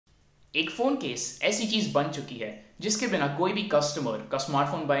एक phone case ऐसी चीज़ बन चुकी है जिसके बिना कोई भी कस्टमर का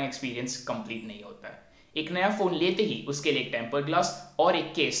स्मार्टफोन बाइंग एक्सपीरियंस कंप्लीट नहीं होता है। एक नया फ़ोन लेते ही उसके लिए एक टेम्पर ग्लास और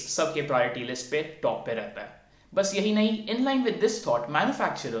एक केस सबके प्रायोरिटी लिस्ट पे टॉप पे रहता है। बस यही नहीं, in line with this thought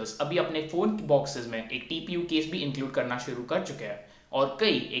manufacturers अभी अपने फ़ोन बॉक्सेस में एक टीपीयू केस भी इंक्लूड करना शुरू कर चुके हैं और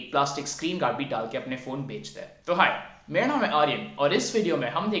कई एक प्लास्टिक स्क्रीन गार्ड भी डाल के अपने फ़ोन बेचते हैं। तो हाय, मेरा नाम है आर्यन और इस वीडियो में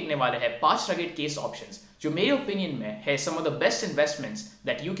हम देखने वाले हैं 5 रगेड केस ऑप्शंस जो मेरे ओपिनियन में है सम of the best investments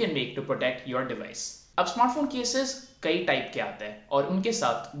that you can make to protect your device. अब स्मार्टफोन केसेस कई टाइप के आते हैं और उनके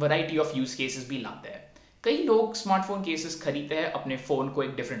साथ वैरायटी ऑफ यूज केसेस भी लाते हैं। कई लोग स्मार्टफोन केसेस खरीदते हैं अपने फोन को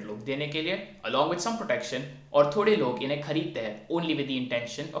एक डिफरेंट लुक देने के लिए अलॉन्ग विद सम प्रोटेक्शन, और थोड़े लोग इन्हें खरीदते हैं only with the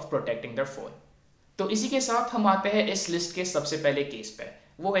intention of protecting their phone. तो इसी के साथ हम आते हैं इस लिस्ट के सबसे पहले केस पे,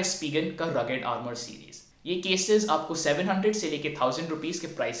 वो है स्पीगन का रगेड आर्मर सीरीज। ये केसेस आपको 700 से लेके 1000 रुपीज के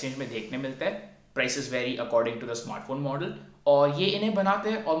प्राइस रेंज में देखने मिलते हैं। Prices very according to the smartphone model और ये इन्हें बनाते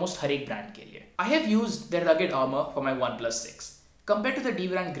हैं ऑलमोस्ट हर एक ब्रांड के लिए। I have used the rugged armour for my OnePlus 6 compare to the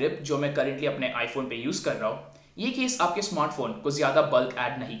dBrand grip जो मैं करेंटली अपने आईफोन पे यूज कर रहा हूँ। ये केस आपके स्मार्टफोन को ज्यादा बल्क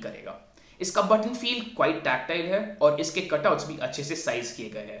ऐड नहीं करेगा। इसका बटन फील क्वाइट टैक्टाइल है और इसके कटआउट्स भी अच्छे से साइज किए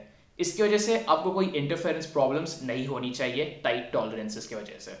गए हैं। इसकी वजह से आपको कोई इंटरफेरेंस प्रॉब्लम्स नहीं होनी चाहिए टाइट टॉलरेंसेस की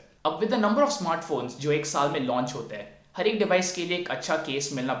वजह से। अब with the number of smartphones जो एक साल में लॉन्च होते हैं, हर एक डिवाइस के लिए एक अच्छा केस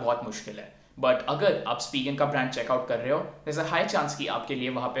मिलना बहुत मुश्किल है। बट अगर आप स्पीगन का ब्रांड चेकआउट कर रहे हो, there is a high chance कि आपके लिए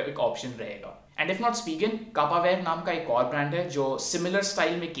वहां पे एक ऑप्शन रहेगा। एंड इफ नॉट स्पीगन, कापावेयर नाम का एक और ब्रांड है जो सिमिलर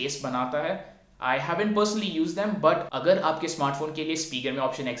स्टाइल में केस बनाता है। I haven't personally used them, but अगर आपके स्मार्टफोन के लिए स्पीगन में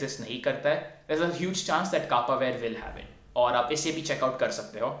ऑप्शन एग्जिस्ट नहीं करता है, there is a huge chance that कापावेयर will have it, और आप इसे भी चेकआउट कर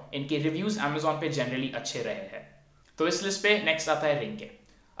सकते हो। इनके रिव्यूज Amazon पे जनरली अच्छे रहे हैं। तो इस लिस्ट पे नेक्स्ट आता है रिंग के।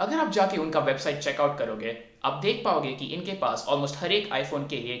 अगर आप जाके उनका वेबसाइट चेकआउट करोगे, आप देख पाओगे कि इनके पास ऑलमोस्ट हर एक आईफोन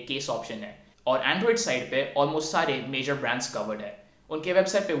के लिए केस ऑप्शन है और एंड्रॉइड साइड पे ऑलमोस्ट सारे मेजर ब्रांड्स कवर्ड है। उनके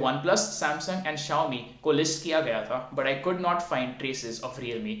वेबसाइट पे OnePlus, Samsung एंड Xiaomi को लिस्ट किया गया था, but I could not find traces of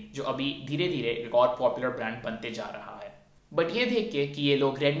Realme जो अभी धीरे धीरे एक और पॉपुलर ब्रांड बनते जा रहा है। बट ये देख के कि ये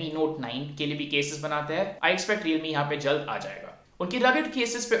लोग Redmi Note 9 के लिए भी केसेस बनाते हैं, आई एक्सपेक्ट Realme यहाँ पे जल्द आ जाएगा। उनके रगेड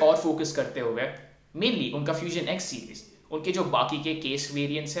केसेस पे और फोकस करते हुए मेनली उनका Fusion X सीरीज, उनके जो बाकी के केस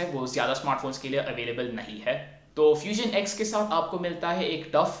वेरिएंट्स है वो ज्यादा स्मार्टफोन्स के लिए अवेलेबल नहीं है। तो Fusion X के साथ आपको मिलता है एक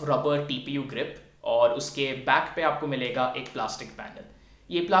टफ रबर TPU ग्रिप और उसके बैक पे आपको मिलेगा एक प्लास्टिक पैनल।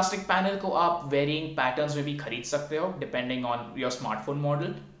 ये प्लास्टिक पैनल को आप वेरिंग पैटर्न्स में भी खरीद सकते हो depending on your smartphone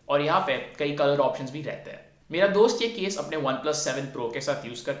model, और यहाँ पे कई कलर ऑप्शंस भी रहते हैं। मेरा दोस्त ये केस अपने OnePlus 7 Pro के साथ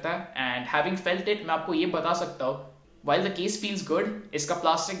यूज करता है एंड हैविंग फेल्ट इट, मैं आपको ये बता सकता हूँ while the case feels good, इसका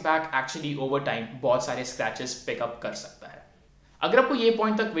plastic back actually over time बहुत सारे स्क्रैचेस पिकअप कर सकता है। अगर आपको ये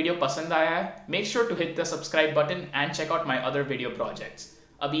पॉइंट तक वीडियो पसंद आया है, make sure to hit the subscribe button and check out my other video projects.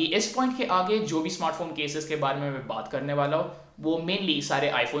 अभी इस पॉइंट के आगे जो भी स्मार्टफोन केसेस के बारे में मैं बात करने वाला हूँ वो मेनली सारे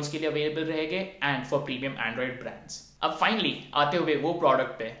आईफोन्स के लिए अवेलेबल रहेंगे and for premium Android brands. अब फाइनली आते हुए वो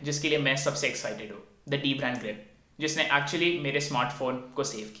प्रोडक्ट पे जिसके लिए मैं सबसे एक्साइटेड हूँ, द dBrand ग्रिप, जिसने एक्चुअली मेरे स्मार्टफोन को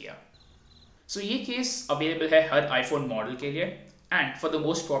सेव किया। सो ये केस अवेलेबल है हर आईफोन मॉडल के लिए and for the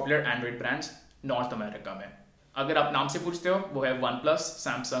most popular Android brands north America में। अगर आप नाम से पूछते हो वो है OnePlus,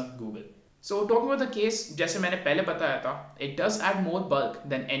 Samsung, Google। So talking about the case, जैसे मैंने पहले बताया था, it does add more bulk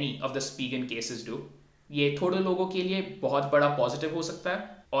then any of the स्पीगन cases do. ये थोड़े लोगों के लिए बहुत बड़ा पॉजिटिव हो सकता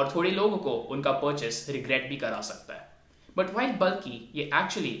है और थोड़े लोगों को उनका परचेस रिग्रेट भी करा सकता है। बट वाइल बल्की, ये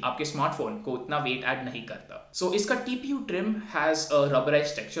एक्चुअली आपके स्मार्टफोन को उतना वेट ऐड नहीं करता। सो इसका TPU trim has a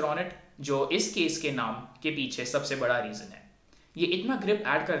rubberised texture on it, जो इस केस के नाम के पीछे सबसे बड़ा रीजन है। ये इतना ग्रिप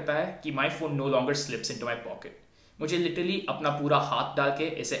ऐड करता है कि my phone no longer slips into my pocket. मुझे लिटरली अपना पूरा हाथ डाल के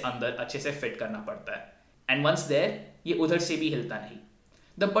इसे अंदर अच्छे से फिट करना पड़ता है एंड वंस देयर, ये उधर से भी हिलता नहीं।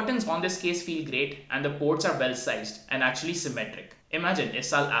 The buttons on this case feel great and the ports are well sized and actually symmetric. Imagine इस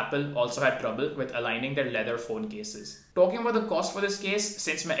साल Apple also had trouble with aligning their leather phone cases. Talking about the cost for this case,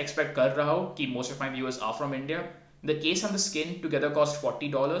 since मैं expect कर रहा हूँ कि most of my viewers are from India, the case and the skin together cost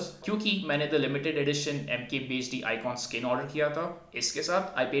 $40 क्योंकि मैंने the limited edition MKBHD icon skin order किया था। इसके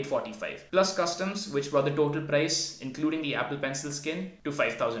साथ I paid $45 plus customs which brought the total price including the Apple Pencil skin to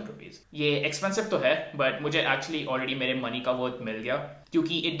 5000 rupees। ये expensive तो है but मुझे actually already मेरे money का worth मिल गया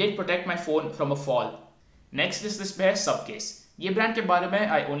क्योंकि it did protect my phone from a fall। Next is this है सब केस। ये ब्रांड के बारे में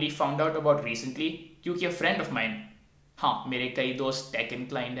I only found out about recently क्योंकि a friend of mine, हाँ मेरे कई दोस्त tech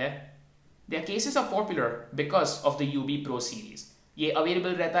inclined है, their cases are popular because of the UB Pro series। ये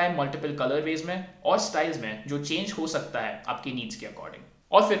अवेलेबल रहता है मल्टीपल कलर वेज में और स्टाइल्स में जो चेंज हो सकता है आपकी नीड्स के अकॉर्डिंग।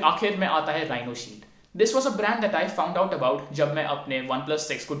 और फिर आखिर में आता है RhinoShield। This was a brand that I found out about जब मैं अपने OnePlus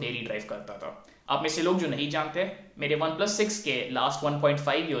 6 को डेली ड्राइव करता था। आप में से लोग जो नहीं जानते, मेरे OnePlus 6 के लास्ट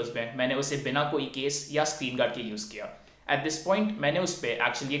 1.5 ईयर्स में मैंने उसे बिना कोई केस या स्क्रीन गार्ड के यूज किया एट दिस पॉइंट मैंने उस पर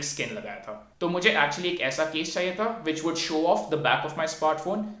एक्चुअली एक स्किन लगाया था। तो मुझे एक्चुअली एक ऐसा केस चाहिए था which would show off the back of my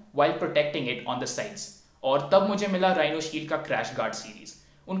smartphone while protecting it on the sides, और तब मुझे मिला RhinoShield का क्रैश गार्ड सीरीज।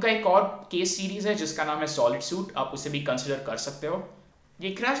 उनका एक और केस सीरीज है जिसका नाम है सॉलिड सूट, आप उसे भी कंसिडर कर सकते हो। ये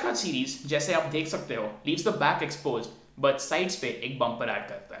क्रैश गार्ड सीरीज जैसे आप देख सकते हो leaves the back exposed but sides पे एक बम्पर ऐड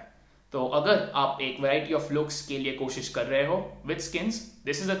करता है। तो अगर आप एक वैरायटी ऑफ लुक्स के लिए कोशिश कर रहे हो with skins,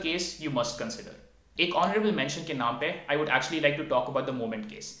 this is a case you must consider. एक ऑनरेबल मेंशन के नाम पे I would actually like to talk about the moment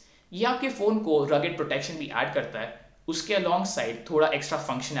case. ये आपके फोन को रगेड प्रोटेक्शन भी ऐड करता है, उसके अलॉन्ग साइड थोड़ा एक्स्ट्रा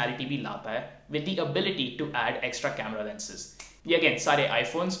फंक्शनैलिटी भी लाता है with the ability to add extra camera lenses. ये अगेन सारे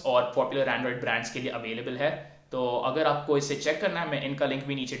आईफोन्स और पॉपुलर एंड्रॉइड ब्रांड्स के लिए अवेलेबल है, तो अगर आपको इसे चेक करना है मैं इनका लिंक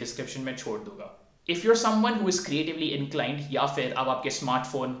भी नीचे डिस्क्रिप्शन में छोड़ दूंगा। If your someone who is creatively inclined, या फिर आप आपके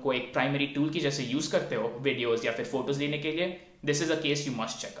स्मार्टफोन को एक प्राइमरी टूल की जैसे यूज करते हो वीडियोस या फिर फोटोज लेने के लिए, this is a case you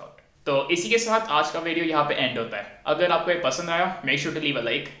must check out. तो इसी के साथ आज का वीडियो यहाँ पे एंड होता है। अगर आपको ये पसंद आया, make sure to leave a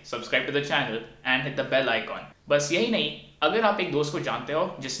like, subscribe to the channel and hit the bell icon. बस यही नहीं, अगर आप एक दोस्त को जानते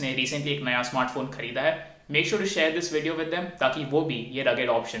हो जिसने रिसेंटली एक नया स्मार्टफोन खरीदा है, make sure to share this video with them ताकि वो भी ये रगेड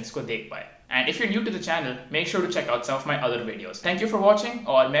ऑप्शंस को देख पाए। And if you're new to the channel, make sure to check out some of my other videos. Thank you for watching,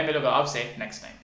 और मैं मिलूंगा आपसे next time.